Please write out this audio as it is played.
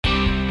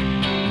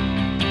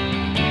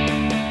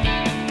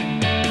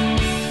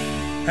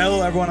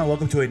Hello, everyone, and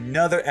welcome to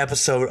another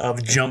episode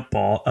of Jump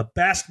Ball, a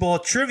basketball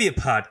trivia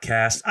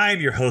podcast. I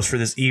am your host for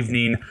this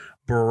evening,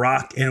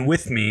 Barack, and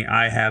with me,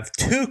 I have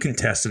two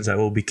contestants that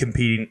will be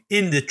competing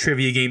in the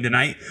trivia game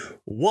tonight.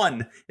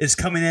 One is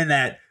coming in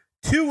at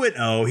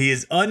 2-0. He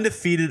is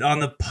undefeated on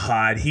the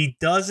pod. He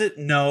doesn't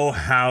know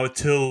how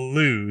to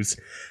lose.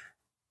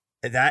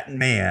 That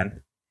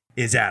man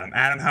is Adam.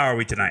 Adam, how are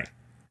we tonight?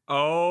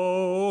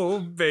 Oh,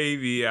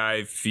 baby,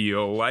 I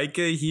feel like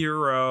a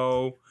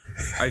hero.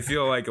 I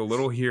feel like a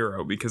little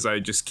hero because I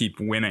just keep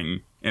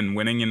winning and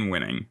winning and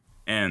winning.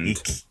 And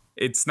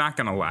it's not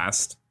going to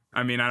last.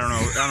 I mean, I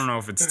don't know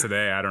if it's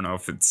today. I don't know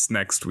if it's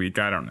next week.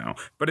 I don't know.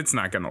 But it's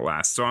not going to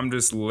last. So I'm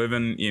just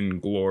living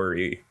in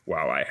glory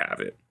while I have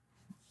it.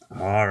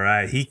 All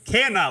right. He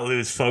cannot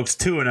lose, folks.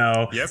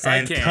 2-0. Yes,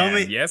 I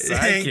can. Yes,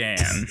 I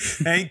can.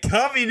 And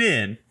coming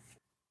in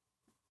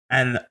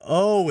at an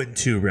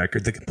 0-2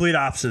 record, the complete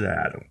opposite of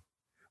Adam.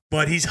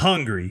 But he's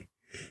hungry.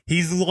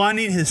 He's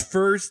wanting his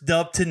first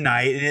dub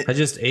tonight. And I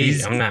just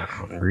ate. I'm not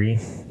hungry.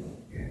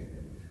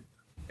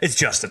 It's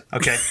Justin.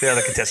 Okay, the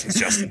other contestant's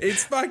Justin.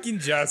 It's fucking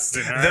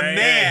Justin. The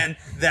man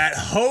that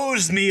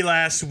hosed me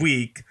last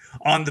week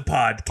on the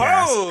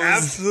podcast.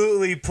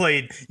 Absolutely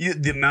played.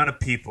 The amount of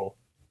people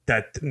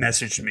that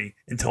messaged me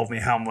and told me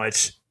how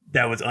much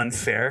that was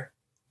unfair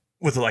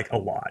was like a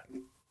lot.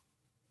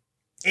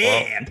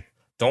 And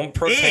don't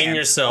proclaim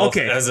yourself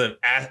as an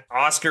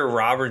Oscar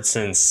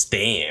Robertson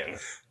stan.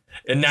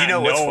 And not know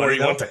where he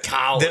went to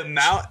college.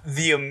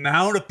 The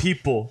amount of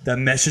people that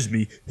messaged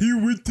me, he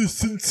went to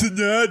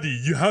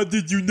Cincinnati. How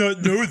did you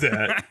not know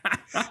that?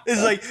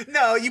 It's like,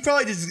 no, you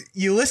probably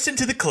you listened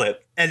to the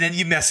clip and then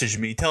you messaged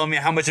me telling me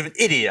how much of an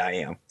idiot I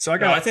am. So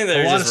I think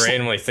they're just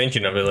randomly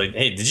thinking of it. Like,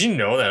 hey, did you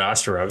know that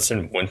Oscar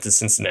Robertson went to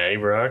Cincinnati,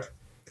 Brock?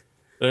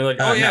 They're like,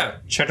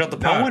 check out the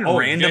pod. No one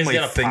randomly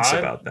thinks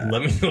about that.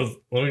 Let me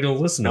go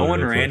listen. No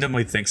one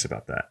randomly thinks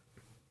about that.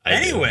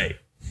 Anyway,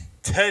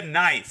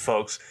 tonight,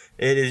 folks,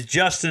 it is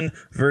Justin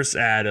versus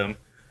Adam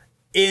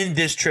in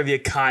this trivia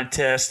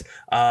contest.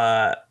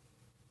 I'll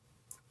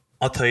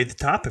tell you the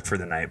topic for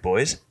the night,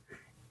 boys.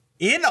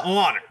 In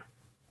honor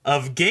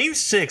of Game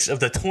 6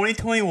 of the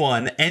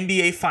 2021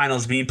 NBA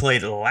Finals being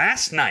played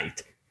last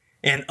night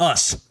and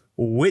us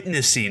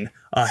witnessing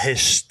a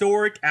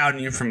historic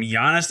outing from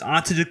Giannis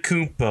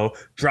Antetokounmpo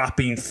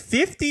dropping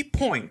 50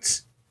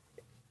 points,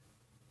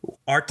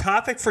 our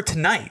topic for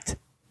tonight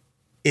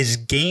is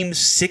Game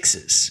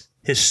 6's.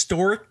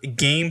 Historic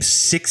Game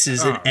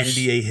 6's in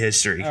NBA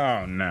history.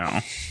 Oh, no.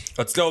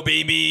 Let's go,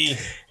 baby.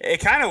 It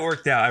kind of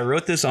worked out. I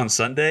wrote this on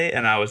Sunday,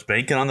 and I was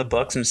banking on the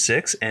Bucks in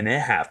 6, and it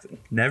happened.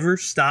 Never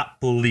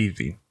stop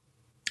believing.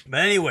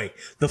 But anyway,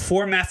 the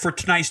format for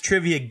tonight's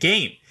trivia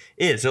game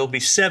is it'll be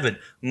 7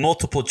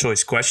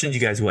 multiple-choice questions. You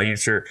guys will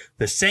answer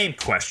the same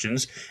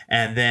questions.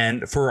 And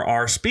then for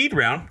our speed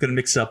round, I'm going to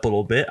mix it up a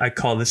little bit. I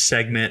call this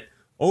segment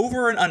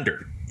Over and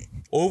Under.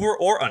 Over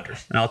or under.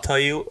 And I'll tell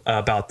you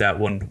about that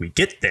when we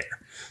get there.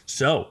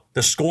 So,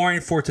 the scoring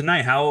for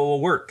tonight, how it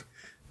will work.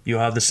 You'll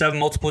have the 7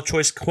 multiple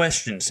choice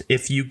questions.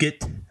 If you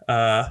get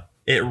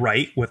it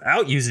right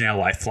without using a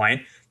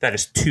lifeline, that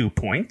is 2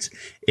 points.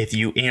 If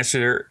you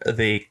answer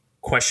the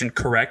question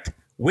correct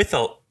with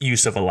the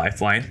use of a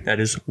lifeline, that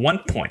is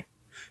 1 point.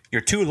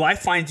 Your 2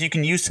 lifelines you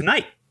can use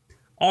tonight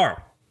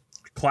are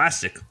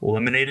classic,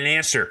 eliminate an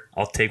answer.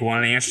 I'll take one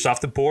of the answers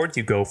off the board.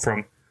 You go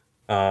from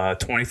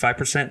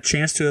 25%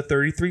 chance to a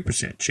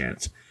 33%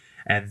 chance.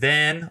 And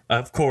then,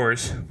 of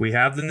course, we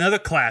have another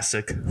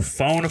classic,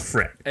 phone a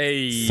friend.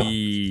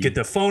 Hey. Get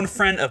the phone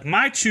friend of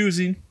my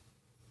choosing,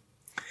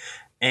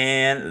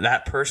 and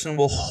that person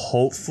will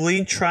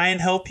hopefully try and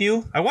help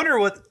you. I wonder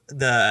what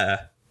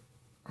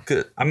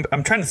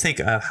I'm trying to think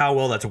of how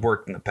well that's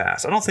worked in the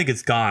past. I don't think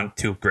it's gone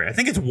too great. I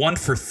think it's 1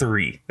 for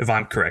 3, if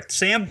I'm correct.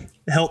 Sam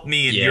helped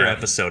me in your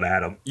episode,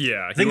 Adam.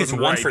 Yeah, I think it's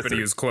 1 for 3. But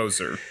he was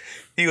closer.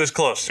 He was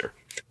closer.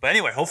 But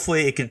anyway,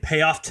 hopefully it can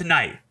pay off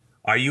tonight.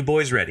 Are you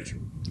boys ready?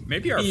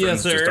 Maybe our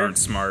friends just aren't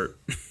smart.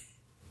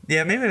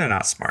 Yeah, maybe they're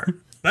not smart.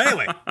 But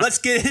anyway, let's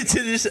get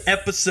into this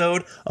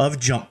episode of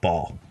Jump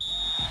Ball.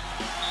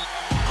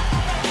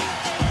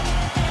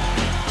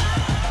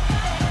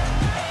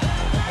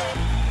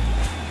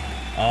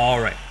 All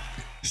right.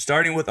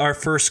 Starting with our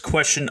first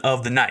question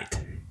of the night.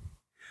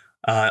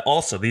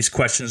 Also, these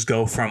questions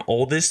go from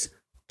oldest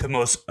to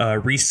most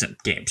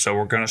recent game. So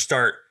we're going to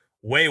start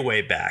way,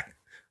 way back.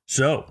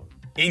 So,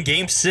 in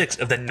Game 6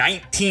 of the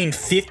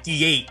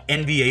 1958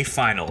 NBA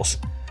Finals,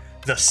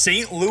 the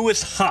St.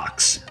 Louis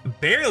Hawks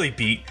barely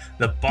beat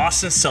the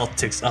Boston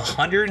Celtics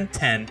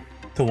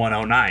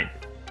 110-109.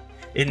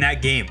 In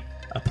that game,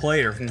 a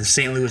player from the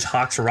St. Louis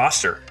Hawks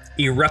roster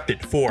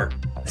erupted for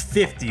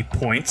 50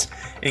 points,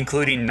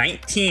 including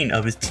 19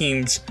 of his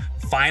team's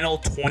final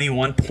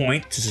 21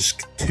 points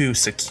to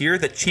secure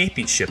the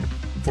championship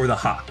for the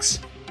Hawks.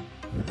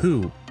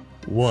 Who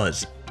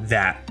was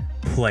that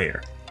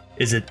player?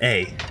 Is it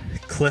A,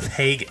 Cliff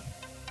Hagan,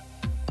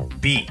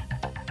 B,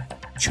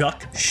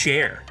 Chuck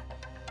Scher,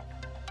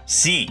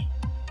 C,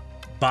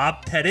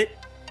 Bob Pettit,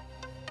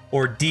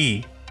 or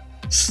D,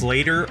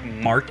 Slater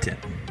Martin?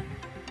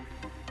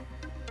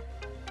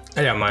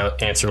 I got my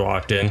answer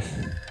locked in.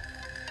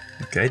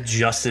 Okay,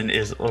 Justin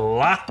is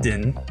locked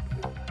in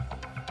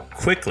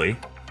quickly,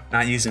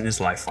 not using his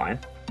lifeline.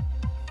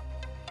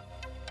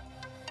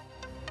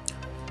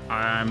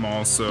 I'm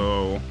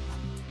also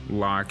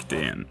locked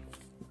in.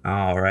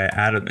 All right,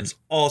 Adam is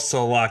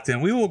also locked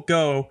in. We will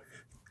go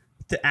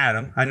to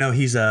Adam. I know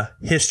he's a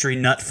history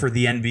nut for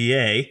the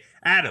NBA.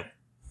 Adam,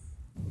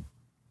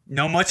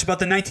 know much about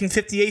the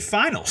 1958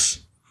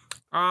 finals?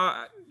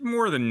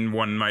 More than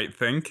one might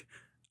think.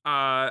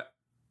 I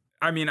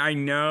mean, I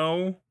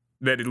know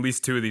that at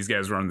least two of these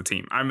guys were on the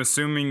team. I'm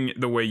assuming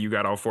the way you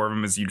got all four of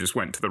them is you just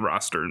went to the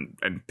roster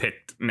and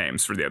picked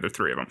names for the other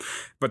three of them.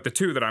 But the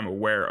two that I'm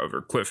aware of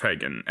are Cliff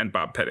Hagan and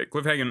Bob Pettit.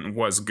 Cliff Hagan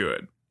was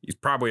good. He's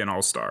probably an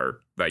all-star,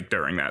 like,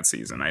 during that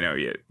season. I know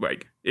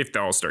if the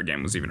all-star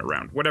game was even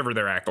around, whatever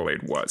their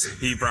accolade was,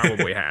 he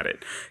probably had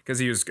it because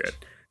he was good.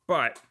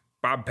 But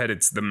Bob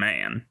Pettit's the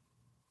man.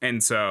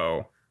 And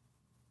so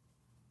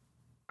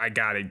I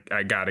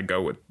gotta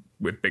go with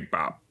Big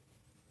Bob.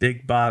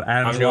 Big Bob.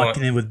 Adam's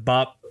locking in with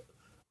Bob.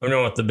 I'm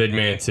going with the big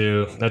man,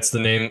 too. That's the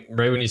name.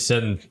 Right when you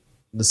said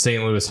the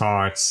St. Louis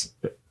Hawks,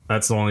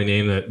 that's the only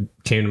name that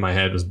came to my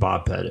head was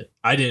Bob Pettit.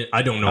 I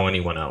don't know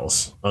anyone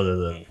else other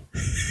than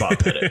Bob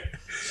Pettit.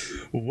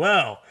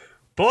 Well,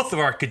 both of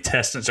our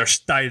contestants are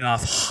starting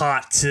off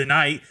hot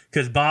tonight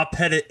because Bob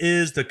Pettit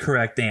is the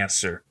correct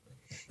answer.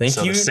 Thank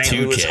you, the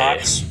St. Louis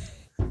Hawks.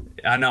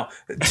 I know.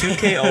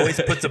 2K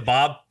always puts a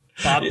Bob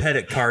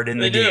Pettit card in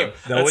the game.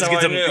 They always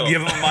give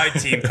him my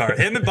team card.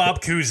 Him and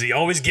Bob Cousy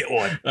always get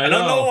one. I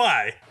don't know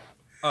why.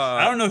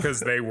 I don't know because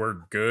they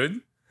were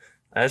good.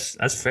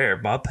 That's fair.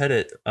 Bob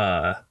Pettit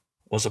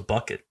was a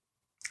bucket.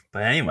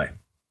 But anyway,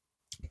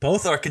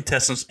 both our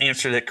contestants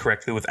answered it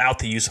correctly without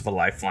the use of a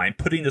lifeline,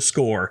 putting the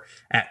score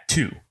at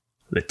 2.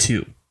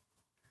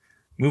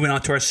 Moving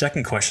on to our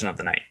second question of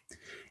the night.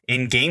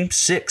 In Game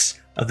 6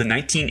 of the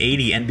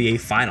 1980 NBA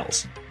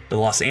Finals, the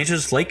Los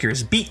Angeles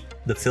Lakers beat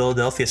the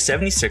Philadelphia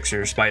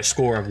 76ers by a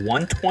score of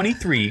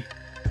 123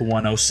 to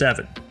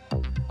 107.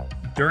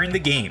 During the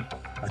game,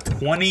 a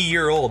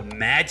 20-year-old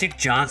Magic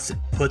Johnson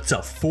puts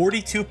up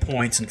 42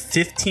 points and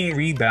 15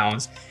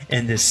 rebounds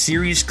in the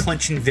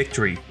series-clinching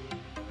victory.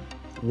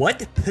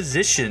 What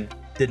position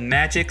did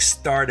Magic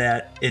start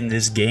at in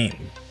this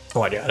game?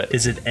 Oh, I got it.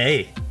 Is it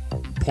A,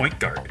 point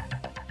guard,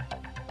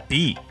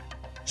 B,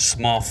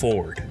 small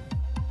forward,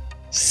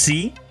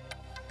 C,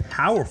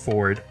 power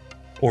forward,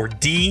 or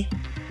D,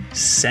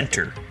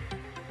 center?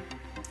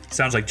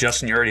 Sounds like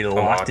Justin, you're already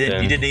locked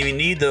in. You didn't even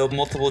need the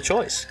multiple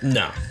choice.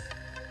 No.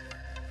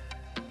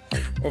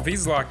 Well, if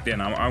he's locked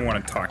in, I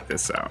want to talk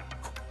this out.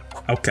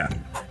 Okay.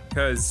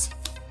 Because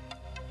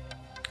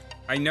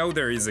I know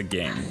there is a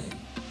game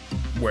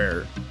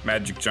where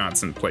Magic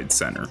Johnson played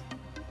center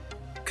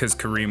because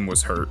Kareem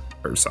was hurt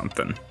or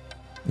something.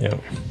 Yeah.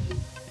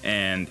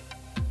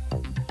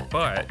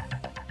 But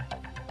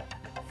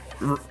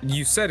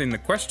you said in the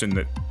question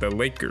that the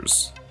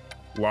Lakers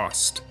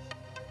lost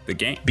the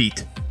game.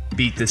 Beat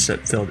this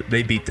Phil.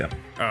 They beat them.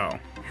 Oh.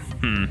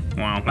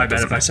 Well, my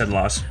bad if I said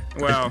loss.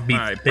 Well,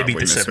 they beat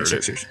the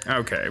 76ers.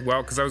 Okay.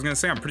 Well, because I was gonna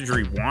say I'm pretty sure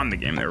he won the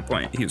game they were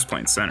playing. He was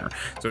playing center.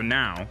 So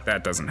now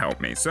that doesn't help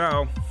me.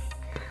 So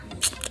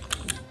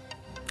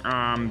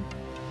I'm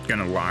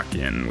gonna lock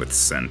in with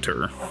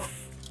center.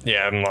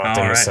 Yeah, I'm locked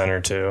in with center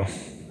too.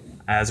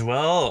 As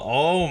well.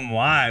 Oh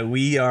my,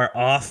 we are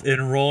off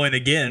and rolling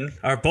again.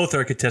 Both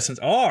our contestants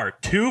are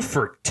 2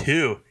 for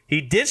 2. He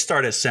did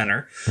start at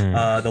center.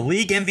 The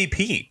league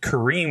MVP,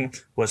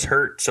 Kareem, was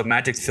hurt, so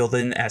Magic filled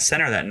in at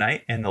center that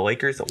night, and the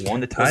Lakers that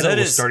won the title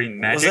was starting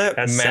Magic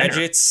as center.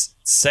 Magic's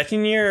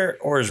second year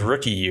or his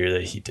rookie year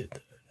that he did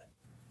that?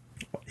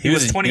 He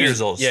was 20 years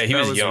old. Yeah, he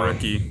was young.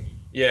 Rookie.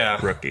 Yeah.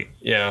 Rookie.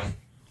 Yeah.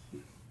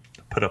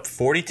 Put up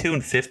 42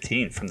 and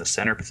 15 from the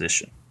center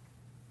position.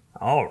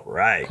 All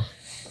right.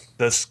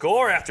 The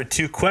score after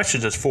 2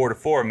 questions is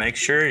 4-4. Make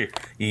sure you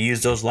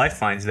use those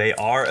lifelines. They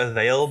are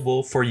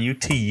available for you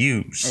to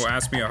use. Well,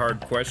 ask me a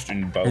hard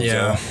question, bozo.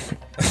 Yeah.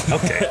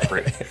 Okay,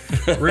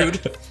 rude.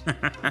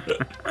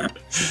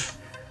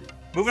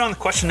 Moving on to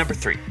question number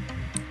 3.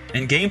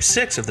 In Game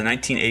 6 of the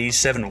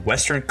 1987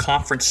 Western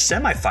Conference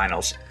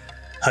semifinals,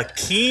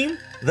 Hakeem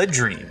the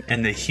Dream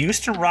and the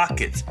Houston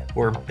Rockets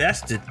were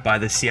bested by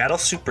the Seattle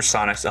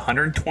Supersonics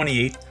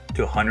 128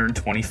 to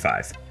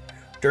 125.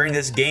 During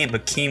this game,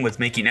 Hakeem was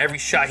making every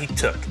shot he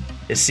took,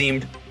 it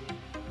seemed,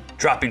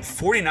 dropping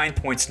 49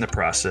 points in the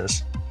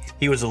process.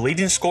 He was the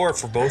leading scorer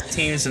for both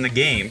teams in the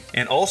game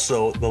and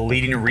also the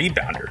leading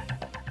rebounder.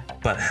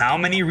 But how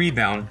many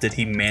rebounds did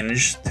he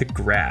manage to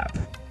grab?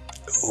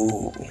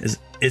 Ooh.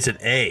 Is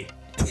it A,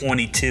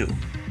 22,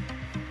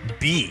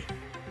 B,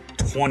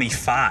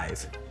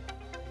 25,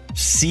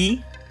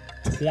 C,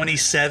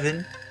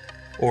 27,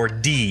 or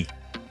D,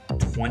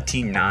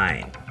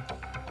 29?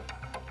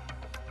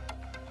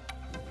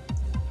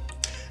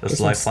 Those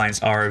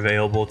lifelines are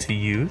available to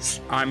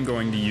use. I'm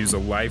going to use a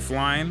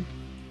lifeline.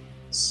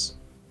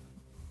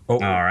 Oh, all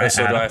right.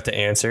 So Adam, do I have to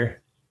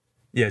answer?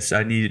 Yes,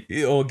 I need.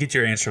 Oh, get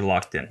your answer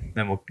locked in.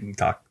 Then we'll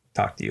talk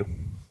to you.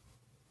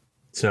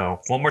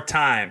 So one more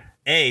time.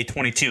 A,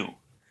 22.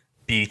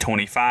 B,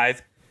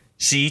 25.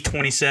 C,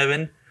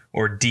 27.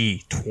 Or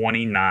D,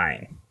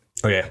 29.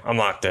 Okay, I'm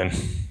locked in.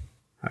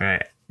 All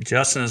right.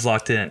 Justin is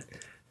locked in.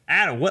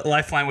 Adam, what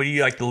lifeline would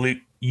you like to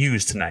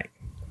use tonight?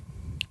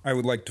 I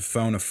would like to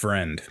phone a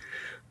friend.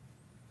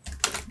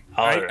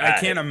 All I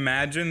can't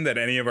imagine that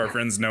any of our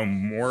friends know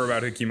more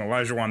about Hakeem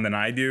Olajuwon than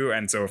I do,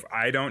 and so if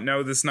I don't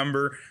know this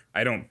number,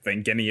 I don't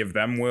think any of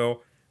them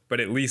will. But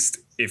at least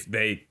if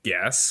they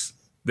guess,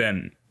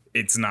 then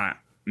it's not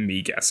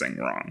me guessing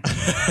wrong.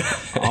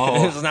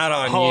 It's not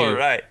on you. All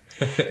right.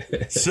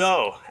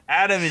 So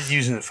Adam is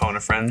using the phone a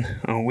friend.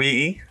 And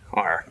we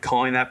are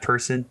calling that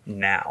person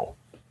now.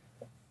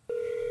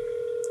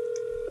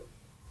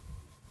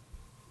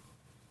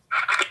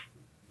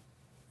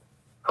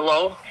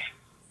 Hello?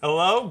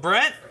 Hello,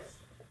 Brent?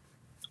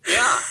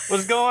 Yeah.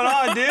 What's going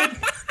on, dude?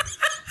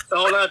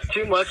 Oh, not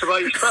too much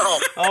about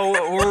yourself.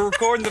 Oh, we're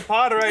recording the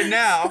pod right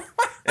now.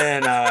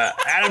 And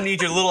Adam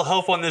needs your little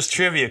help on this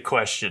trivia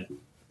question.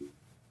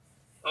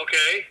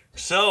 Okay.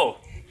 So,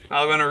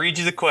 I'm going to read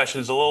you the question.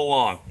 It's a little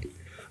long.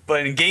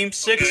 But in Game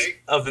 6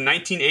 of the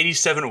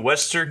 1987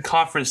 Western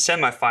Conference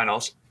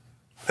semifinals,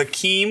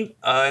 Hakeem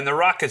and the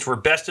Rockets were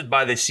bested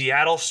by the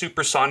Seattle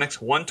Supersonics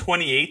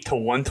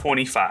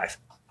 128-125.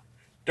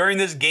 During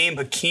this game,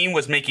 Hakeem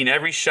was making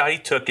every shot he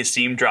took, it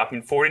seemed,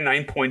 dropping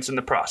 49 points in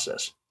the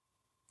process.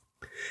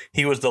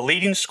 He was the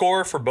leading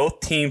scorer for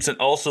both teams and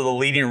also the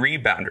leading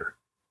rebounder.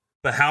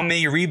 But how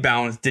many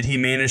rebounds did he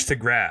manage to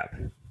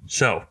grab?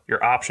 So,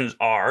 your options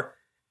are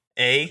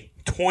A,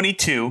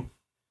 22,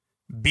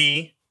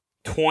 B,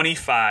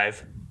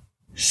 25,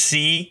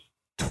 C,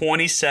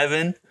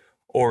 27,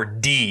 or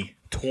D,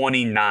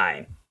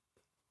 29.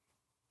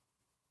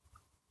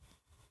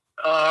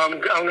 I'm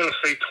going to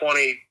say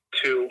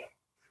 22.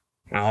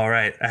 All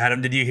right.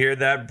 Adam, did you hear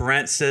that?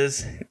 Brent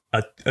says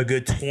a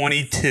good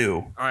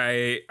 22.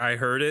 I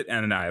heard it,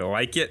 and I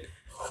like it.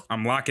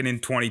 I'm locking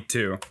in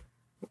 22.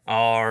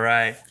 All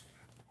right.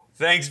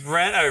 Thanks,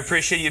 Brent. I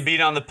appreciate you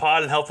being on the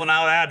pod and helping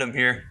out Adam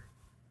here.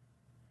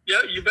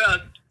 Yeah, you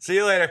bet. See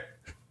you later.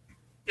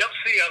 Yep,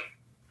 see ya.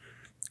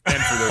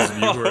 And for those of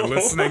you who are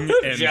listening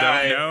and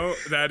Giant. don't know,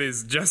 that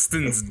is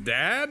Justin's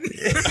dad.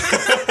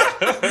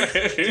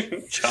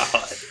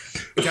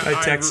 I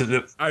texted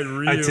him. I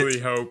really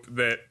hope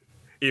that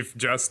if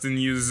Justin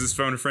uses his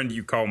phone a friend,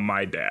 you call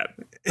my dad.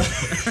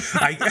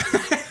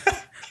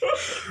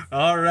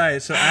 All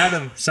right. So,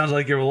 Adam, sounds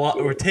like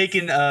we're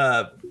taking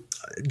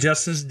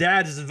Justin's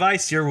dad's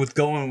advice here with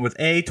going with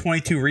A,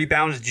 22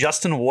 rebounds.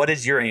 Justin, what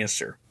is your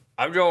answer?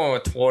 I'm going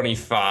with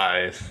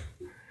 25.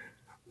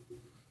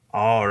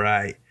 All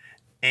right.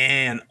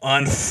 And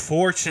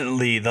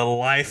unfortunately, the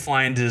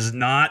lifeline does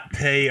not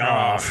pay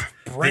off.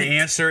 The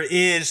answer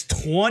is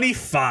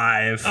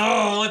 25.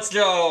 Oh, let's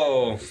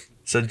go.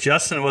 So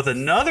Justin with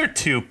another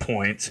 2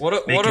 points. What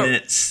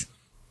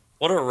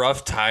a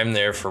rough time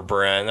there for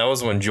Brent. That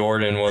was when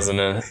Jordan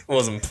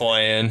wasn't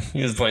playing.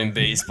 He was playing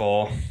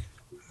baseball.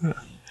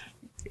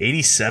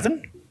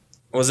 87?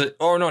 Was it?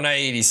 Oh, no, not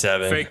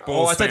 87. Fake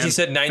Bulls I thought fan. you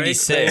said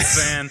 96. Fake Bulls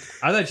fan.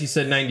 I thought you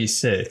said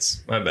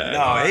 96. My bad.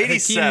 No,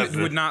 87.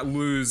 Hakeem would not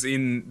lose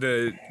in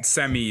the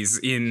semis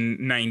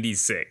in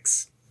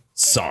 96.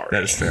 Sorry.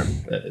 That is fair.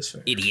 That is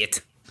fair.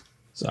 Idiot.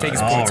 Sorry. Take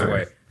his points All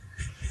away.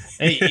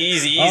 Hey,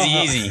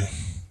 easy.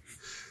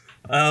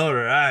 All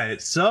right.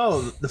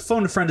 So the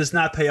phone a friend does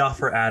not pay off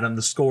for Adam.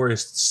 The score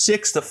is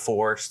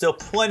 6-4. Still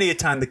plenty of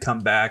time to come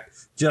back.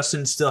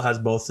 Justin still has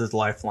both his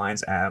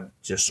lifelines. Adam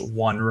just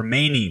one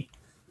remaining.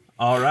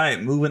 All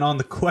right. Moving on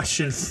to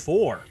question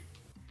 4.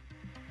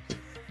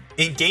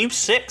 In Game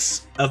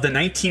 6 of the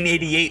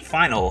 1988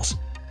 Finals,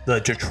 the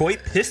Detroit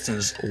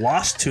Pistons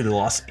lost to the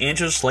Los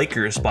Angeles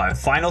Lakers by a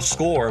final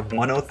score of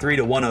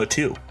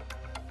 103-102.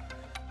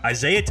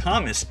 Isaiah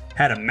Thomas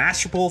had a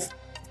masterful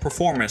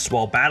performance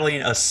while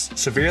battling a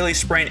severely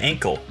sprained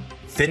ankle,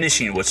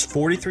 finishing with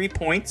 43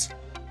 points,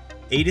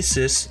 8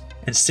 assists,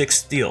 and 6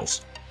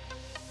 steals.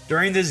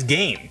 During this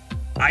game,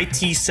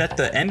 IT set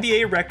the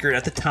NBA record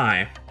at the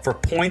time for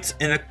points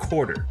in a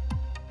quarter.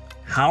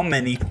 How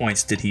many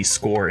points did he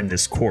score in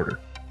this quarter?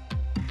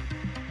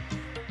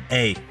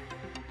 A,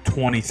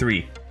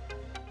 23.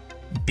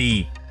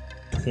 B,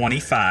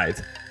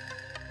 25.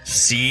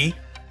 C,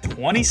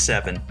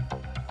 27.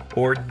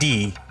 Or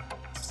D,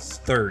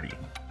 30.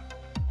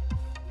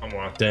 I'm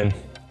locked in.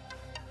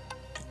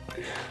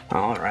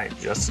 All right,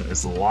 Justin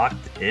is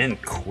locked in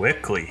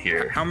quickly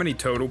here. How many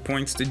total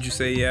points did you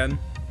say he had?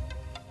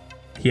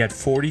 He had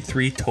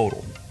 43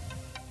 total.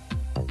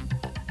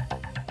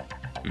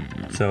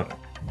 So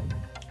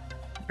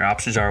your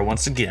options are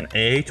once again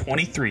A,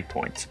 23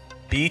 points,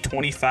 B,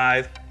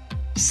 25,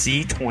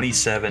 C,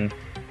 27,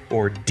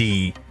 or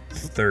D,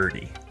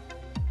 30.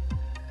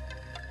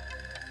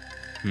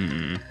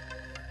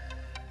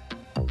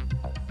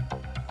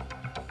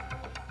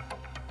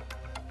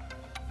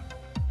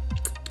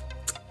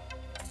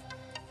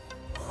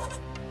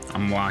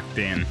 I'm locked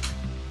in.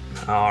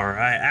 All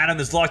right, Adam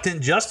is locked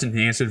in. Justin,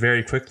 he answered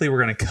very quickly.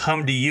 We're going to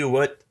come to you.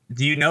 What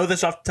Do you know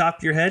this off the top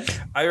of your head?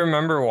 I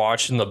remember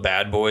watching the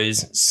Bad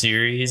Boys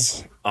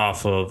series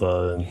off of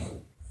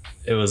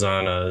it was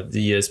on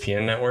the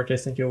ESPN network, I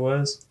think it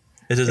was.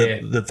 Is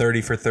it the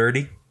 30 for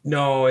 30?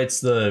 No, it's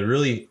the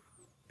really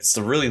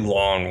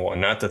long one,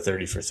 not the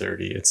 30 for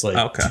 30. It's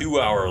like 2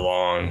 hour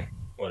long,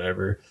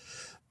 whatever.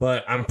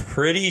 But I'm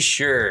pretty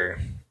sure,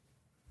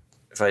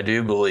 if I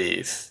do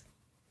believe,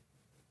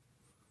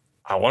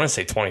 I want to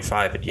say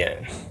 25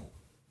 again.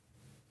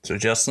 So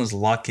Justin's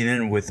locking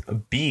in with a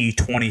B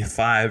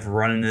 25,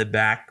 running it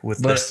back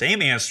with the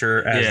same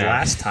answer as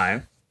last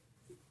time.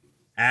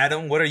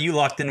 Adam, what are you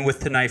locked in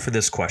with tonight for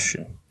this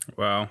question?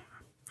 Well,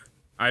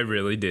 I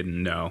really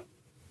didn't know.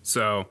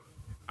 So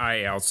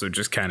I also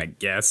just kind of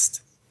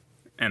guessed,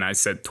 and I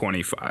said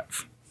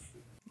 25.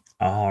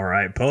 All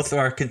right. Both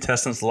our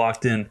contestants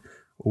locked in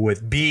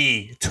with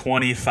B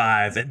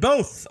 25, and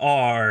both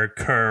are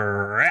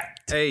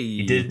correct. Hey.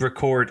 He did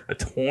record a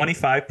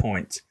 25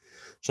 points.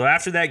 So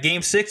after that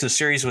game 6, the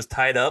series was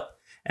tied up,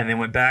 and they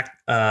went back,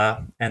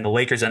 and the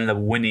Lakers ended up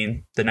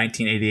winning the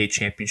 1988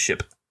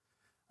 championship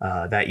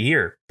that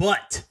year.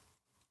 But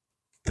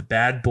the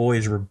bad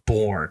boys were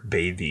born,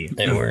 baby.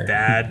 The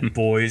bad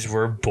boys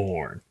were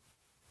born.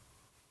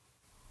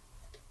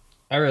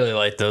 I really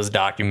like those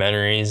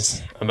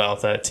documentaries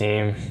about that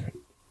team.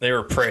 They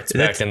were pricks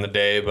back in the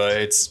day, but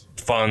it's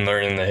fun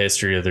learning the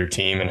history of their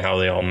team and how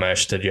they all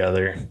mesh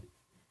together.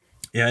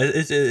 Yeah,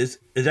 is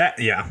that?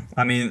 Yeah,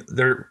 I mean,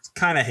 they're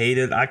kind of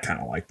hated. I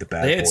kind of like the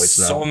bad boys. They had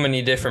so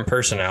many different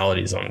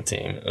personalities on the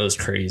team. It was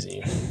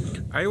crazy.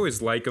 I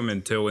always like them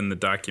until in the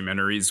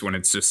documentaries when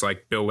it's just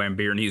like Bill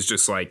Laimbeer and he's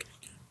just like,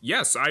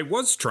 yes, I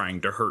was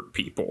trying to hurt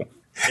people.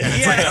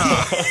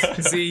 Yeah.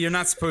 See, you're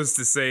not supposed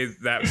to say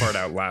that part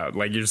out loud.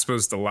 Like, you're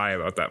supposed to lie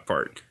about that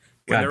part.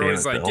 When they're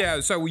always like, yeah,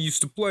 that's how we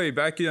used to play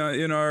back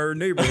in our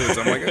neighborhoods.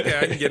 I'm like, okay,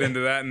 I can get into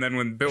that. And then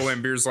when Bill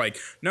Laimbeer's like,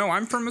 no,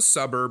 I'm from a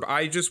suburb.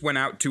 I just went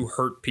out to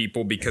hurt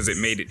people because it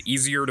made it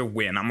easier to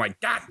win. I'm like,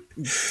 God,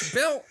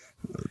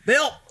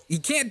 Bill, you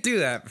can't do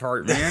that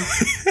part, man.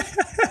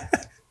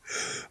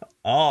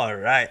 All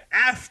right.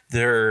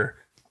 After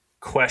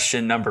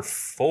question number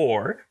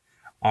 4,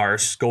 our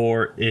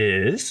score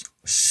is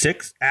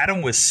 6.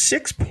 Adam with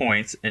 6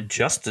 points and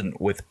Justin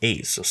with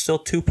 8. So still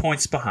 2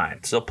 points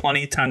behind. So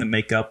plenty of time to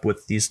make up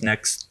with these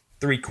next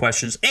 3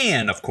 questions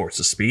and, of course,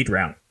 a speed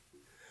round.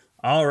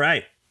 All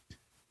right.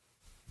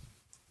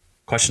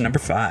 Question number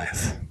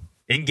 5.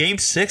 In Game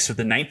 6 of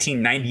the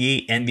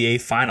 1998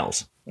 NBA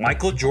Finals,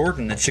 Michael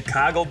Jordan and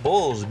Chicago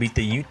Bulls beat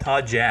the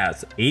Utah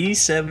Jazz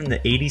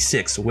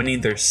 87-86,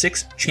 winning their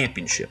 6th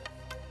championship.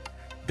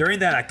 During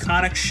that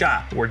iconic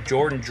shot where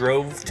Jordan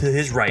drove to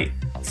his right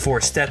before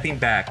stepping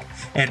back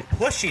and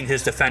pushing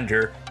his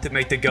defender to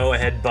make the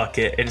go-ahead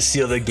bucket and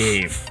seal the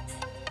game.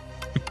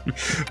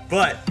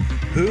 But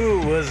who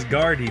was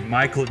guarding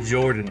Michael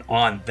Jordan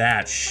on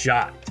that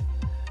shot?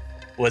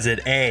 Was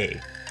it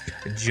A,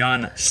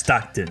 John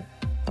Stockton,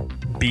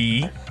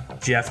 B,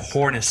 Jeff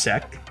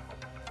Hornacek,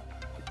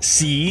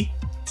 C,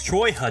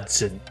 Troy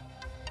Hudson,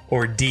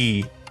 or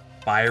D,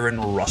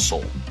 Byron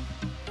Russell?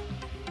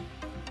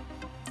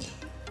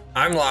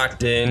 I'm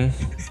locked in,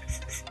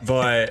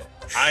 but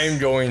I'm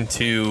going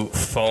to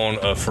phone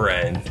a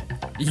friend.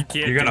 You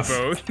can't do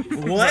both.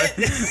 What?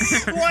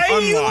 Why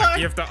unlock?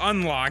 You have to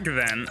unlock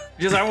then.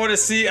 Because I want to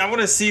see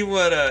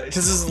what. Because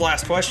this is the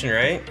last question,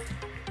 right?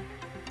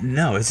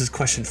 No, this is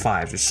question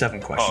 5. There's 7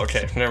 questions. Oh,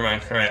 okay. Never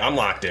mind. All right, I'm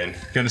locked in.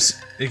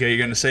 You're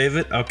gonna save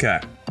it? Okay.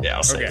 Yeah,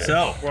 I'll save it.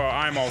 So, well,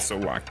 I'm also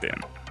locked in.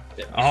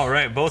 All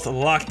right, both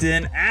locked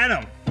in.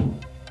 Adam,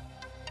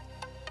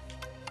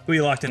 who are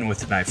you locked in with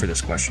tonight for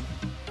this question?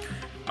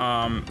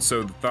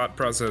 So the thought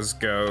process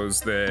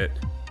goes that,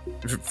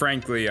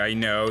 frankly, I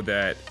know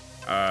that,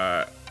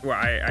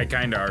 I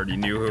kind of already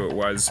knew who it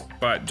was,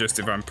 but just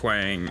if I'm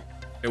playing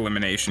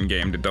elimination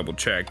game to double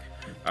check,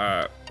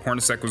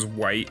 Hornacek was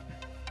white,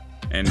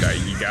 and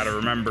you gotta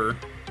remember,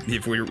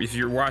 if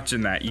you're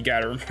watching that, you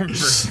gotta remember,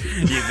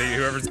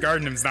 whoever's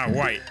guarding him's not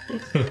white.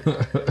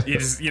 You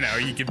just, you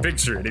can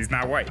picture it, he's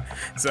not white.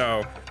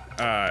 So,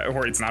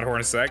 or it's not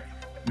Hornacek.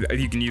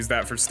 You can use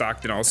that for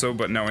Stockton also,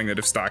 but knowing that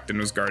if Stockton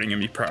was guarding him,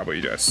 he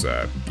probably just,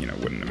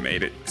 wouldn't have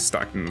made it.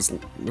 Stockton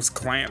was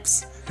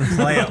clamps.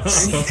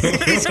 Clamps.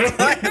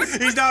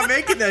 He's not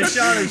making that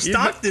shot if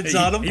Stockton's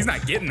on him. He's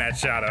not getting that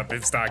shot up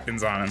if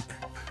Stockton's on him.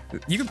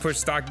 You can push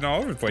Stockton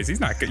all over the place.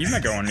 He's not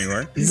going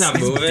anywhere. He's not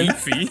moving.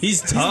 Beefy.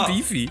 He's tough.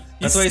 He's beefy.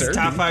 That's why he's the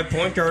top 5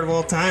 point guard of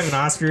all time, and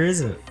Oscar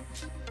isn't.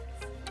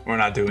 We're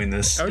not doing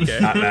this. Okay.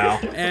 Not now.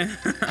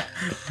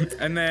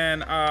 And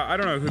then I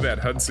don't know who that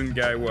Hudson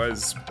guy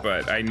was,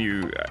 but I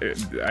knew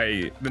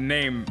the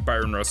name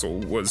Byron Russell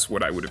was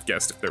what I would have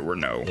guessed if there were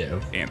no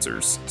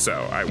answers. So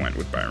I went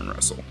with Byron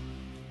Russell.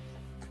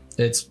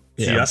 It's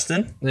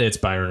Justin? It's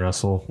Byron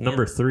Russell.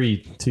 Number 3,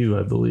 too,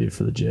 I believe,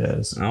 for the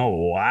Jazz. Oh,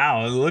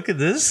 wow. Look at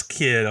this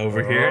kid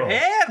over here.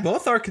 And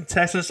both our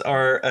contestants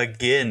are,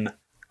 again,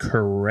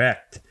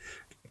 correct.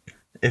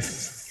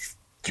 If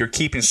you're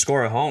keeping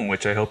score at home,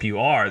 which I hope you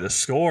are, the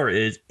score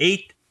is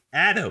 8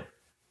 Adam.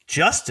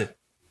 Justin,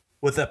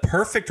 with a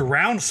perfect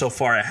round so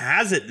far,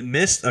 hasn't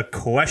missed a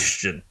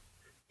question.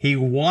 He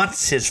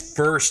wants his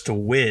first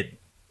win.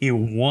 He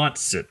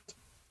wants it.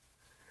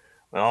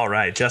 All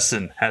right,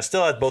 Justin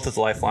still has both his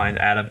lifelines.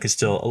 Adam can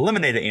still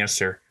eliminate an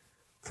answer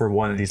for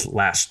one of these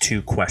last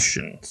two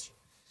questions.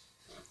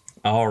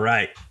 All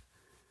right.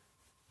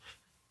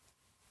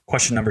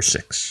 Question number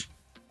 6.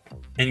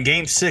 In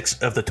Game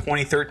 6 of the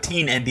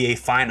 2013 NBA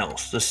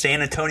Finals, the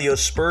San Antonio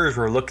Spurs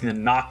were looking to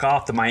knock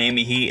off the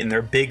Miami Heat in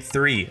their big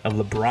three of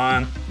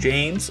LeBron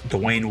James,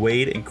 Dwayne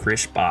Wade, and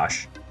Chris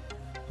Bosh.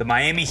 The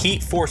Miami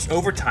Heat forced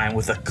overtime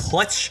with a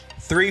clutch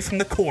three from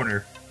the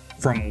corner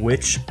from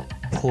which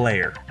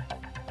player?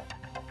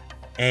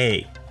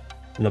 A.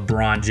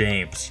 LeBron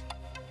James.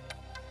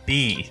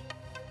 B.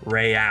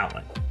 Ray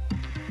Allen.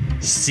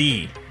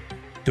 C.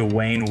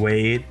 Dwayne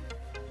Wade.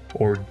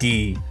 Or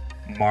D.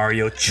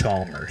 Mario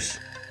Chalmers.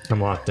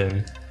 I'm locked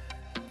in.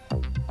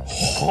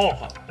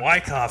 Oh,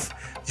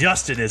 Wyckoff,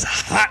 Justin is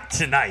hot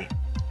tonight.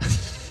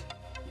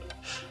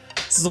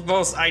 This is the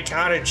most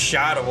iconic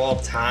shot of all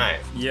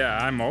time. Yeah,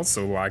 I'm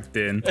also locked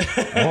in.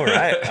 All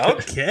right.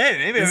 Okay.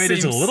 Maybe I made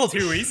it a little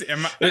too easy.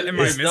 Am I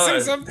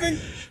missing something?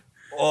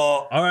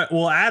 All right.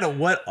 Well, Adam,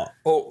 what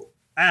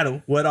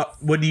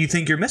do you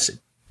think you're missing?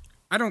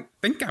 I don't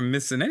think I'm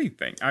missing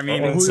anything. I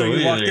mean, who are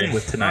you locked in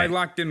with I tonight?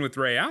 locked in with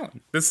Ray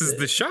Allen. This is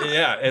the shot.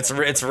 Yeah,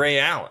 it's Ray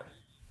Allen.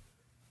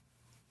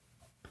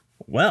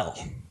 Well,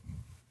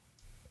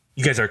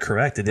 you guys are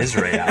correct. It is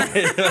Ray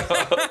Allen.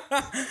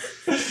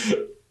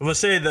 We'll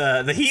say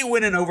the Heat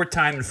win in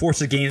overtime and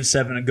force a Game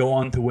 7 and go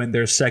on to win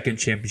their second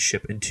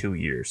championship in 2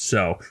 years.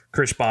 So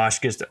Chris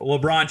Bosh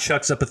LeBron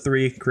chucks up a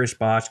three. Chris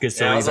Bosh gets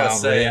the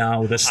rebound. Ray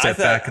Allen with a step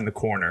back in the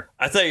corner.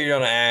 I thought you were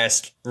going to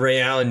ask,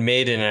 Ray Allen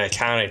made an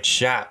iconic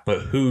shot,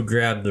 but who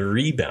grabbed the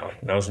rebound?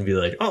 And I was going to be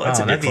like, that's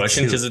a good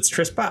question because it's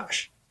Chris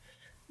Bosh.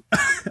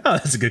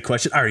 That's a good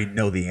question. I already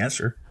know the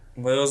answer.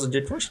 Well, that was a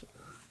good question.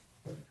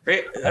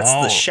 Right? That's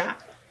the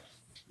shot.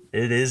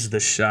 It is the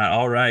shot.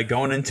 All right,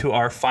 going into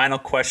our final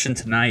question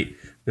tonight.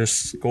 The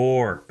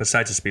score,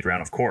 besides the speed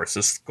round, of course,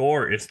 the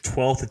score is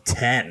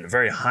 12-10.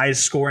 Very high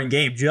scoring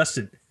game.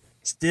 Justin,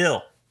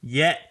 still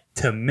yet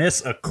to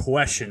miss a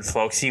question,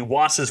 folks. He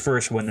wants his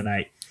first win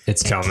tonight.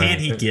 It's coming. Can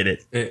he get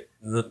it?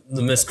 The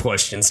missed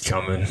question's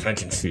coming. I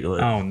can feel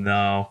it. Oh,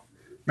 no.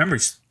 Remember,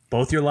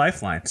 both your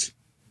lifelines.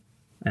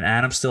 And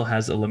Adam still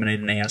has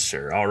eliminated an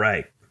answer. All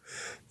right.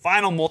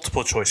 Final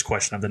multiple choice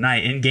question of the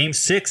night. In Game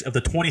 6 of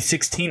the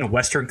 2016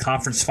 Western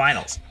Conference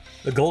Finals,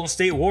 the Golden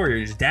State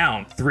Warriors,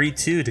 down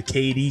 3-2 to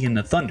KD and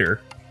the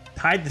Thunder,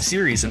 tied the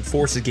series and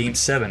forced a Game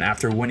 7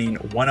 after winning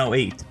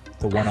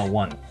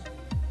 108-101.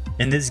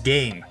 In this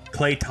game,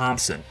 Klay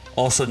Thompson,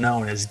 also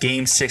known as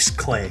Game 6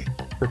 Klay,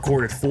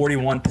 recorded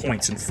 41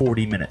 points in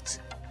 40 minutes.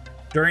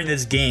 During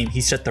this game,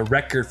 he set the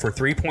record for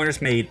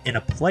three-pointers made in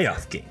a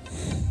playoff game.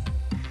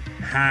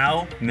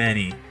 How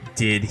many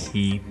did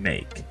he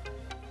make?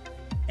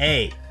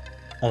 A.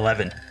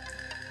 11.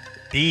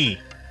 B.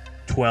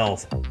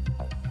 12.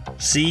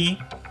 C.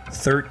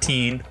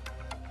 13.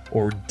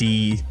 Or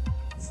D.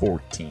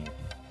 14.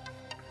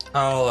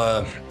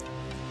 I'll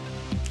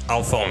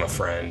phone a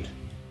friend.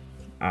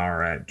 All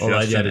right. Well,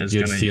 I got a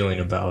Justin good feeling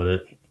about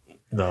it,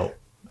 though.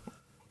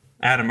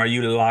 Adam, are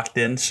you locked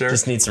in, sir?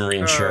 Just need some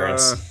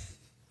reinsurance.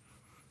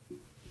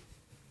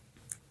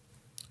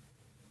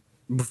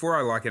 Before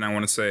I lock in, I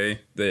want to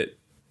say that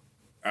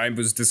I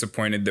was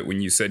disappointed that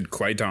when you said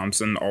Klay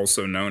Thompson,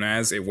 also known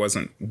as, it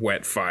wasn't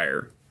Wet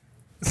Fire.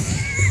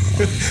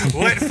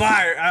 Wet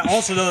Fire. I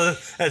also know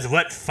as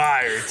Wet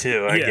Fire,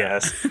 too, I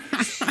guess.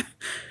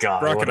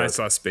 God, Brock and I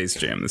saw Space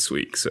Jam this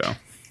week, so.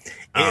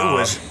 It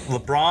was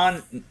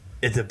LeBron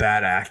is a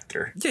bad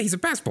actor. Yeah, he's a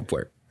basketball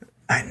player.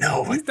 I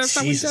know. But That's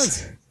not what he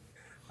does.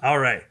 All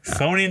right.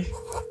 Phoning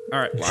All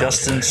right.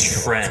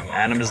 Justin's friend.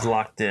 Adam is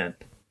locked in.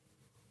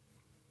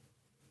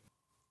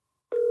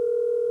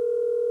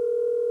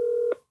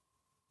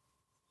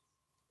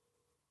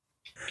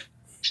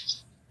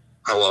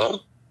 Hello?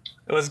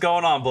 What's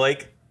going on,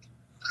 Blake?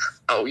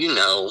 Oh,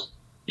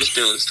 just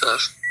doing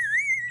stuff.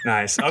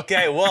 Nice.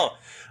 Okay, well,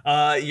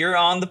 you're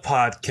on the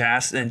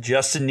podcast, and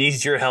Justin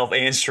needs your help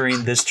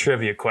answering this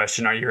trivia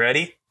question. Are you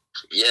ready?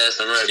 Yes,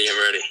 I'm ready.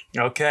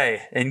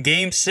 Okay. In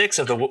Game 6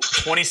 of the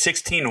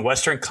 2016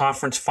 Western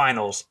Conference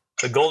Finals,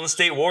 the Golden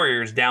State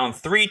Warriors, down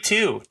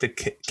 3-2 to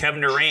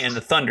Kevin Durant and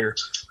the Thunder,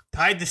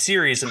 tied the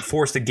series and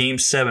forced a Game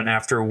 7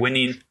 after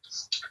winning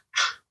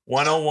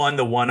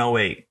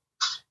 101-108.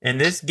 In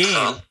this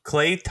game,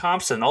 Klay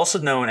Thompson, also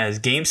known as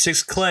Game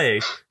 6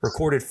 Klay,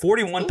 recorded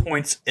 41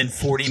 points in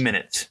 40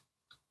 minutes.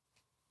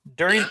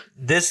 During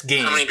this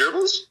game... How many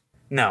dribbles?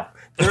 No.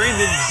 During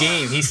this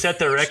game, he set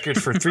the record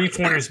for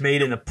three-pointers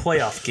made in a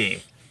playoff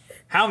game.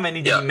 How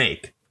many did he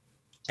make?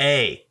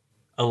 A.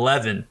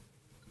 11.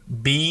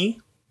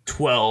 B.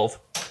 12.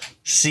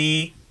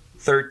 C.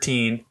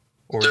 13.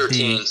 Or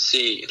 13. D.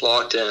 C.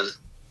 Locked in.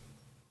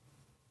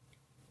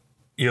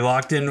 You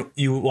locked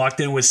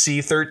in with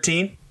C.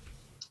 13?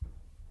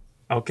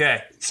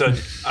 Okay. So,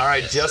 all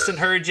right, Justin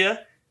heard you.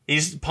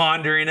 He's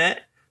pondering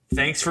it.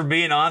 thanks for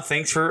being on.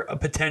 Thanks for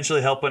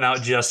potentially helping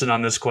out Justin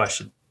on this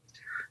question.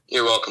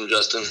 You're welcome,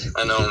 Justin.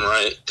 I know I'm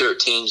right.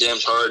 13,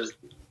 James Harden.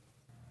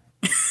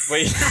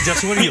 Wait,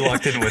 Justin, what are you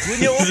locked in with? We'll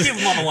give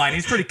him on the line.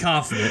 He's pretty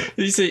confident.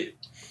 did you say?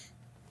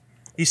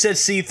 He said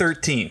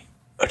C13.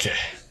 Okay.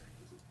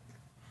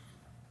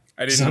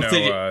 I didn't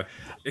Something- know.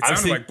 It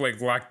sounded like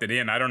Blake locked it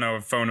in. I don't know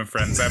if phone and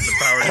friends have the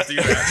power to do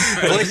that.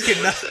 Blake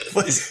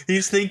cannot,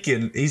 he's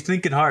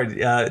thinking hard.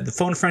 The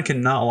phone friend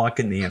cannot lock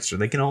in the answer.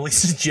 They can only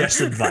suggest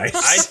advice.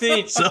 I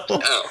think so.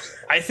 Oh,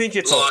 I think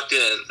it's locked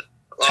in.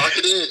 Lock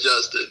it in,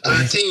 Justin.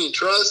 13,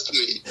 trust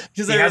me.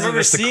 because He I hasn't remember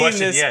missed the seeing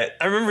question this. yet.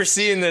 I remember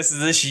seeing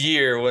this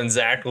year when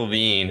Zach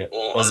Levine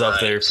Well, was up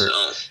alright, there for.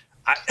 so,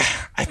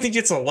 I think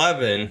it's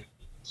 11.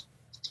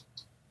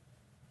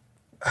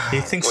 He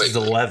thinks Wait. it's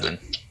 11.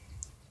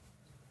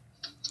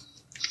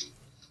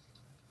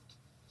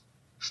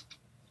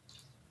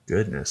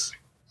 Goodness.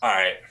 All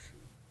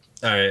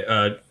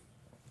right.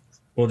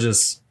 We'll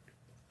just.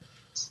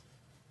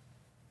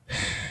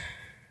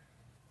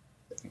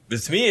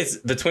 To me, it's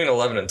between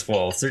 11 and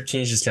 12.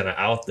 13 is just kind of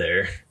out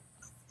there.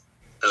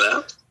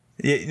 hello?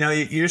 Yeah, no,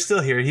 you're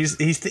still here. He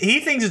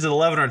thinks it's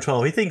 11 or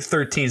 12. He thinks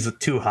 13 is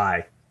too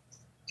high.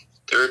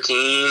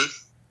 13.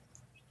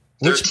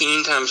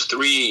 13 times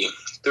 3,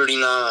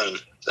 39.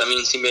 That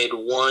means he made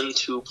 1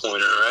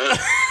 2-pointer, right?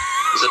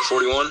 Is that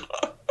 41?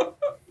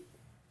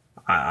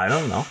 I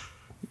don't know.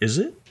 Is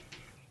it?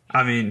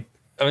 I mean,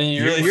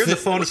 You're the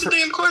phone. What's the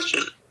damn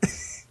question?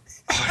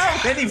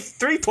 How many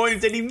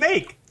 3-pointers did he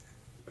make?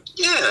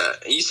 Yeah,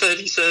 he said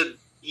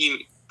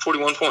he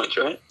 41 points,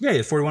 right? Yeah, he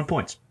had 41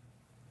 points.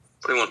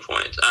 41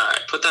 points. All right,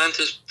 put that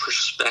into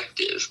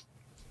perspective.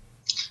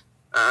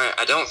 All right,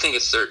 I don't think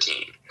it's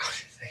 13.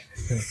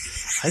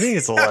 I think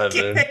it's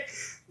 11. Okay.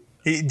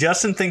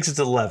 Justin thinks it's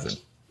 11.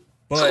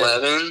 But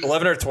 11?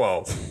 11 or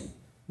 12.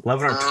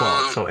 11 or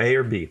 12. So A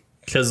or B.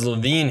 Because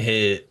Levine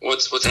hit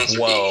What's answer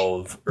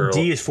 12 B? or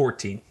D is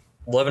 14.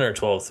 11 or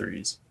 12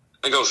 threes.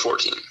 I go with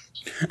 14.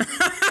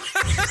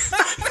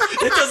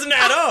 It doesn't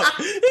add up.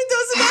 It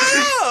doesn't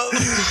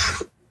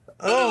add up.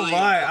 Oh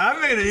my! I'm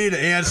gonna need an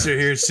answer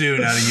here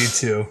soon out of you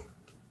two.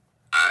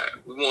 All right,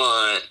 we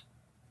want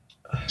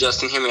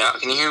Justin. Hear me out.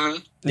 Can you hear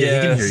me?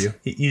 Yeah, he can hear you.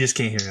 You just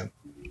can't hear him.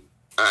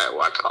 All right,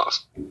 whack off.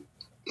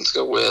 Let's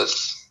go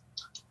with.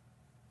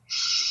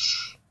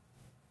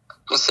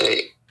 Let's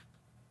say.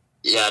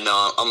 Yeah,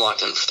 no, I'm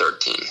locked in for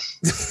 13.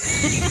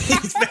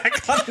 He's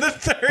back on the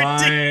 13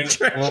 Fine.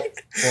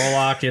 track. We'll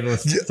lock in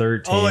with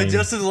 13. Oh, and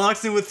Justin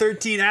locks in with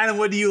 13. Adam,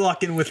 what do you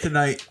lock in with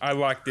tonight? I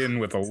locked in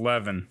with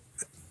 11.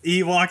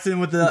 He walks in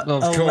with the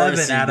Of course 11,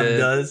 he Adam did.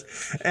 does.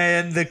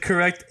 And the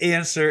correct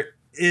answer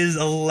is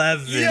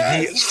 11.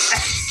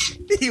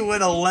 He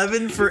went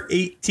 11 for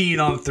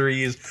 18 on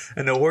threes,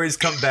 and the Warriors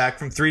come back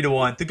from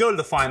 3-1 to go to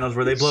the finals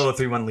where they blow a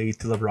 3-1 lead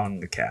to LeBron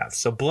and the Cavs.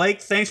 So,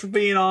 Blake, thanks for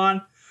being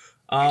on.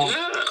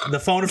 The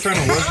phone a friend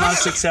was not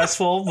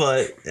successful,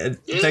 but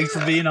thanks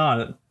for being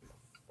on it.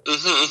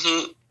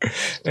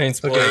 Thanks,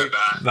 Blake. Okay,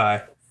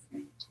 bye.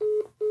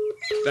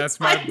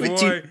 That's my Why would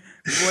boy. you-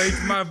 Blake,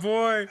 my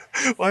boy.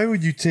 Why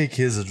would you take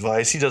his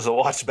advice? He doesn't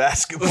watch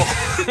basketball.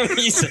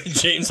 He said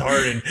James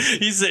Harden.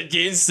 He said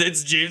game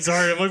 6 James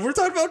Harden. I'm like, we're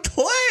talking about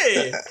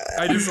Clay.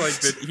 I just like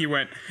that he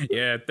went,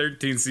 yeah,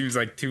 13 seems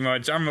like too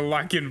much. I'm going to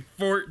lock in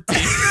 14. And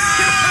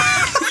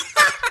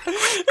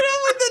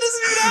I'm like, that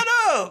doesn't even add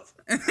up.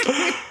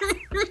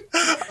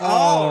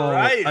 All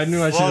right. I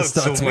knew I should have folks,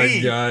 stuck to so my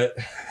we gut.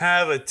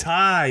 have a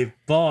tie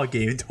ball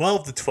game,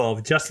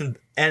 12-12. Justin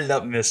ended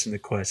up missing the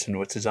question,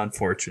 which is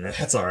unfortunate.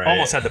 That's all right.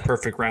 Almost had the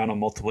perfect round on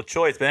multiple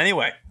choice. But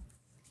anyway,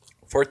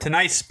 for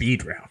tonight's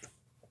speed round,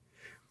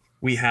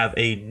 we have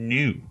a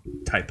new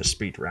type of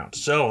speed round.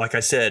 So, like I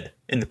said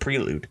in the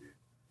prelude,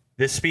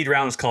 this speed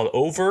round is called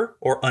over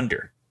or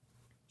under.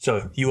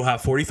 So you will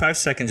have 45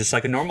 seconds, just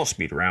like a normal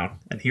speed round.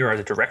 And here are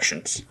the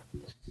directions.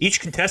 Each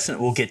contestant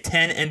will get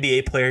 10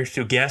 NBA players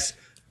to guess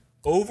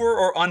over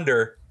or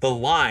under the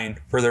line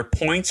for their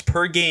points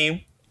per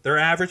game, their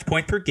average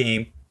point per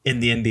game in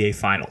the NBA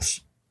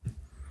Finals.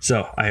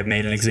 So I have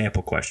made an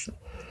example question.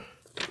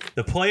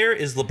 The player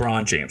is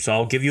LeBron James, so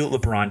I'll give you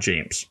LeBron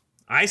James.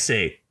 I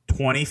say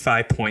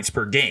 25 points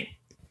per game.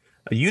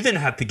 You then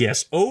have to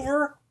guess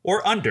over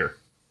or under.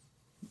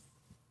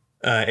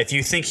 If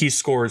you think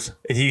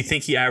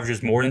he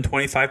averages more than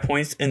 25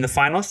 points in the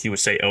finals, you would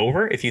say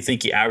over. If you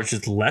think he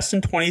averages less than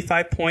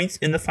 25 points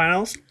in the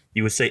finals,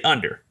 you would say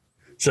under.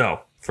 So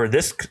for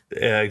this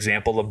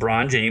example,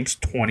 LeBron James,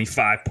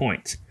 25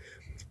 points.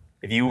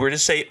 If you were to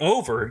say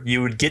over,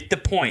 you would get the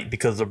point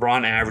because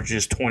LeBron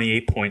averages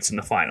 28 points in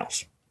the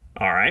finals.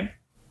 All right.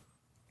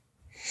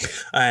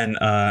 And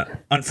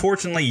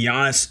unfortunately,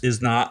 Giannis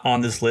is not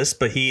on this list,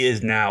 but he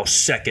is now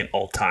second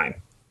all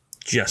time.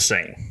 Just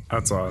saying.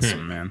 That's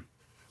awesome, man.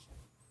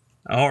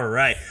 All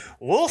right.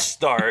 We'll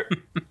start.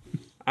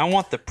 I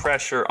want the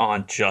pressure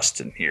on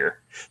Justin here.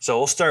 So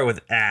we'll start with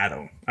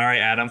Adam. All right,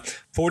 Adam.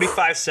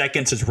 45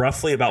 seconds is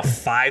roughly about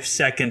 5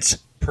 seconds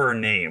per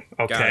name.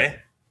 Okay.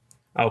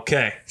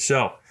 Okay.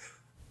 So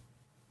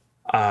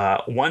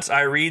Once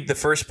I read the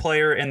first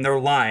player in their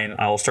line,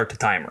 I will start the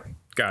timer.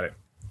 Got it.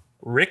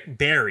 Rick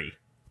Barry,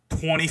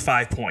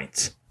 25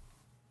 points.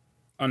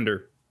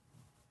 Under.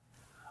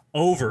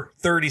 Over,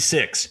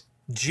 36.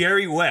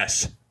 Jerry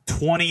West,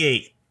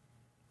 28.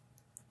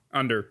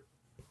 Under.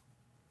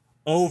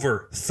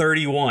 Over,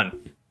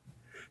 31.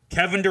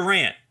 Kevin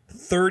Durant,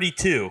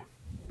 32.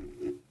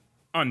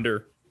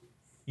 Under.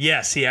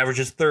 Yes, he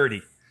averages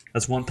 30.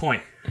 That's 1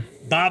 point.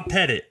 Bob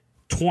Pettit,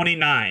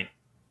 29.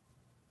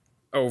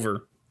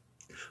 Over.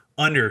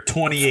 Under,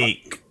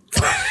 28.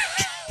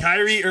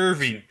 Kyrie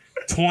Irving,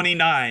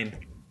 29.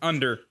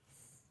 Under.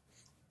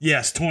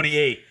 Yes,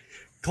 28.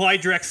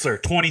 Clyde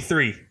Drexler,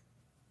 23.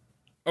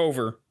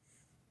 Over.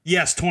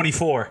 Yes,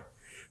 24.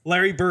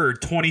 Larry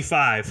Bird,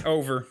 25.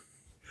 Over.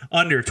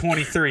 Under,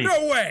 23.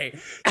 No way.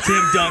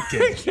 Tim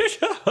Duncan.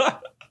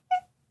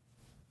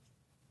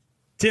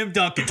 Tim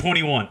Duncan,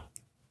 21.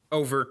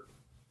 Over.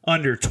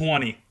 Under,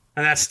 20.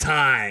 And that's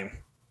time.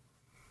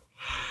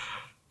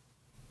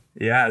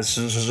 Yeah, this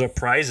is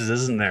surprises,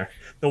 isn't there?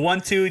 The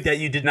 1-2 that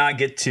you did not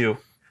get to,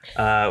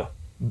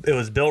 it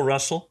was Bill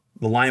Russell,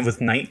 the line with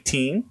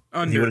 19.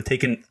 Under. He would have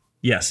taken,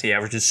 yes, he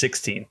averages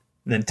 16.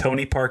 Then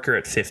Tony Parker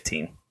at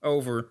 15.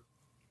 Over.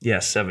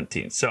 Yes,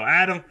 17. So,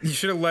 Adam. You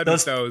should have led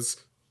with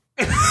those.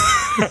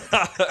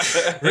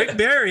 Rick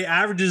Barry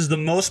averages the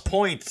most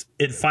points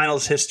in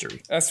finals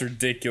history. That's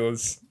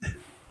ridiculous.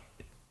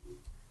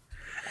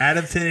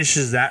 Adam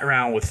finishes that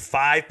round with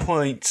 5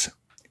 points,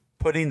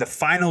 putting the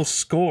final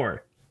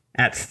score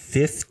at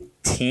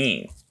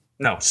 15.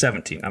 No,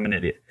 17. I'm an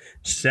idiot.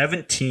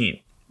 17.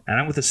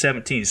 Adam with a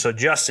 17. So,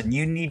 Justin,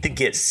 you need to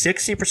get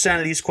 60%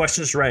 of these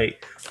questions right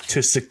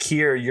to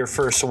secure your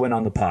first win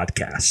on the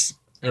podcast.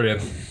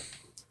 Okay.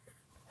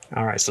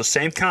 All right, so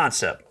same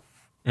concept.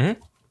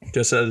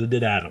 Just as it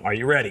did Adam. Are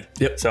you ready?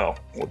 Yep. So,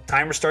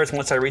 timer starts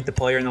once I read the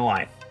player in the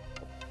line.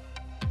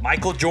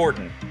 Michael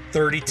Jordan,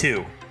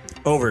 32.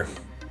 Over.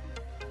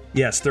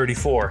 Yes,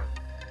 34.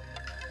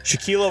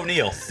 Shaquille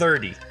O'Neal,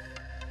 30.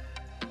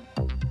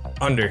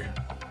 Under.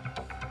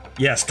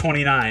 Yes,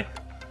 29.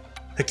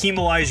 Hakeem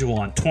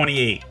Olajuwon,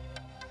 28.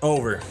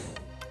 Over.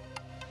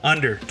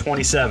 Under,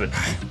 27.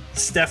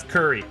 Steph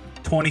Curry,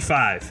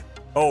 25.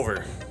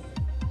 Over.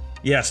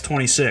 Yes,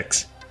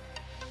 26.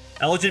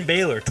 Elgin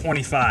Baylor,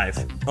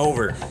 25.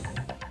 Over.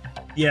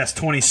 Yes,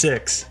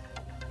 26.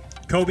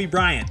 Kobe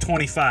Bryant,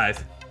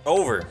 25.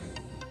 Over.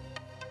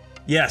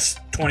 Yes,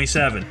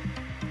 27.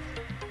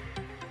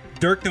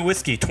 Dirk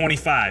Nowitzki,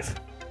 25.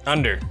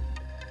 Under.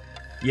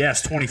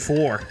 Yes,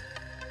 24.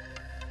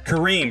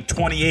 Kareem,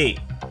 28.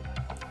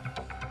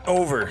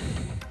 Over.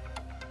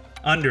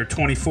 Under,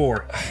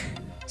 24.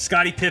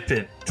 Scottie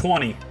Pippen,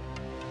 20.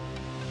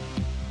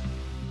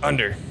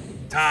 Under.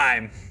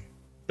 Time.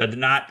 That did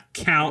not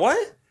count.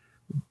 What?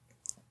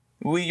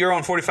 You're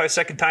on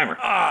 45-second timer.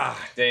 Ah,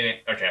 dang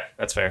it. Okay,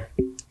 that's fair.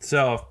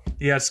 So,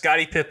 you have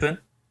Scottie Pippen.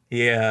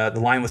 Yeah, the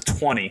line was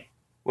 20.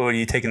 What were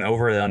you taking, the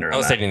over or the under? I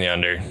was taking the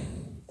under.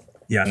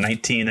 Yeah,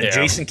 19. And Yeah.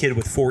 Jason Kidd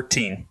with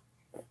 14.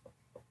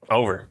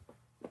 Over.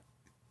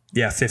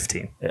 Yeah,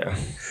 15. Yeah.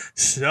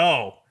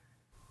 So,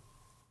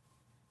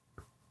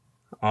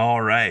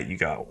 all right, you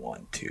got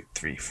 1, 2,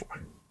 3, 4.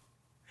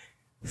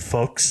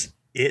 Folks,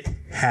 it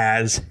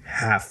has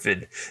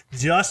happened.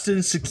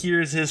 Justin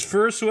secures his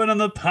first win on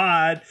the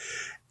pod.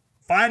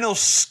 Final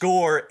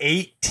score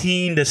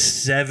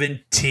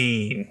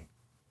 18-17.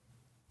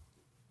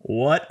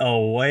 What a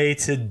way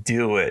to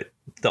do it.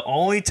 The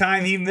only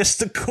time he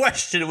missed a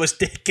question was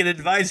taking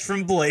advice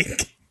from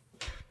Blake.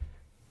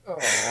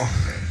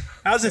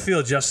 How's it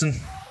feel, Justin?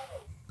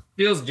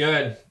 Feels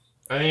good.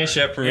 I think I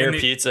should have Premier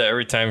Pizza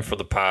every time for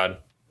the pod.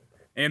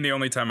 And the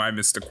only time I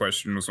missed a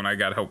question was when I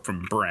got help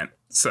from Brent.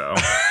 So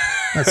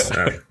That's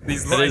fair.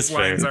 these That is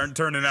lifelines fair. aren't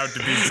turning out to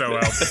be so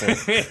helpful.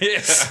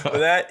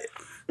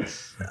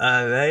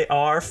 They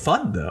are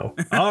fun, though.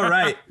 All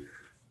right.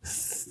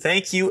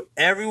 Thank you,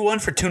 everyone,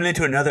 for tuning in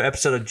to another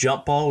episode of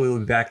Jump Ball. We will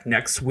be back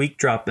next week,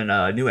 dropping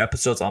new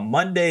episodes on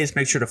Mondays.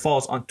 Make sure to follow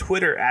us on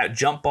Twitter at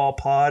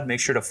JumpBallPod.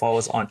 Make sure to follow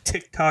us on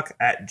TikTok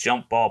at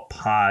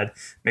JumpBallPod.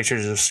 Make sure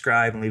to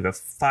subscribe and leave a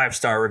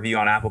 5-star review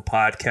on Apple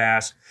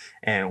Podcasts.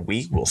 And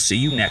we will see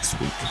you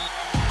next week.